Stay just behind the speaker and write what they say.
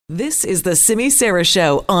This is the Simi Sara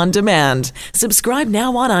Show on demand. Subscribe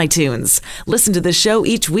now on iTunes. Listen to the show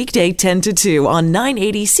each weekday 10 to 2 on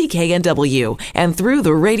 980 CKNW and through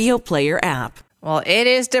the Radio Player app. Well, it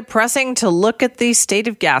is depressing to look at the state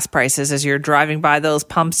of gas prices as you're driving by those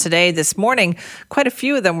pumps today. This morning, quite a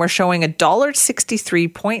few of them were showing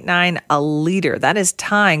 $1.63.9 a liter. That is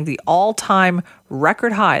tying the all-time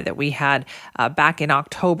record high that we had back in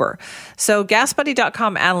October. So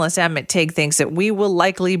GasBuddy.com analyst Amit Teague thinks that we will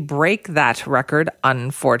likely break that record,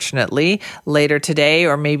 unfortunately, later today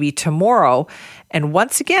or maybe tomorrow. And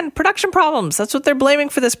once again, production problems. That's what they're blaming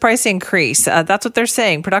for this price increase. That's what they're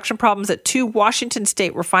saying. Production problems at two Washington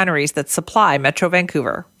state refineries that supply Metro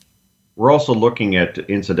Vancouver. We're also looking at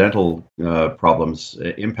incidental problems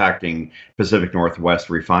impacting Pacific Northwest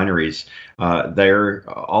refineries. They're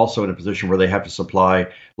also in a position where they have to supply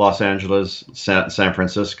Los Angeles, San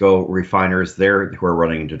Francisco refiners there who are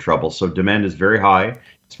running into trouble. So demand is very high,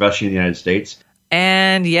 especially in the United States.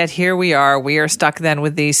 And yet here we are. We are stuck then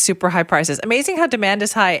with these super high prices. Amazing how demand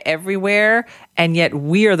is high everywhere, and yet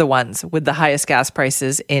we are the ones with the highest gas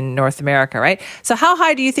prices in North America, right? So how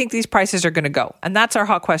high do you think these prices are going to go? And that's our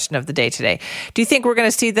hot question of the day today. Do you think we're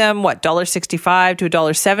going to see them, $1.65 to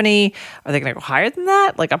 $1.70? Are they going to go higher than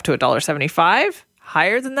that, like up to $1.75?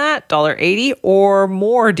 Higher than that, $1.80 or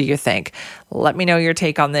more, do you think? Let me know your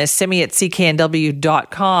take on this. Simi at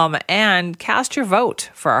cknw.com and cast your vote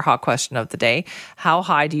for our hot question of the day. How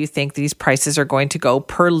high do you think these prices are going to go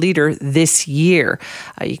per liter this year?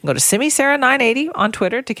 You can go to Simi Sara 980 on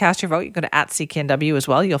Twitter to cast your vote. You can go to @CKNW as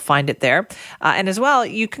well. You'll find it there. And as well,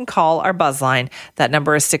 you can call our buzz line. That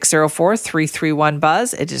number is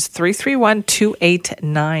 604-331-BUZZ. It is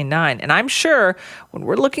 331-2899. And I'm sure when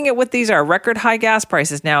we're looking at what these are, record high gas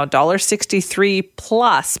prices now, $1.63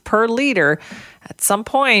 plus per liter, at some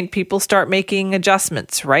point, people start making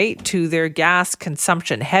adjustments, right, to their gas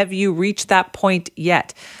consumption. Have you reached that point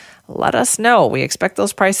yet? Let us know. We expect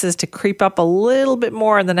those prices to creep up a little bit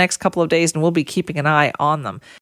more in the next couple of days, and we'll be keeping an eye on them.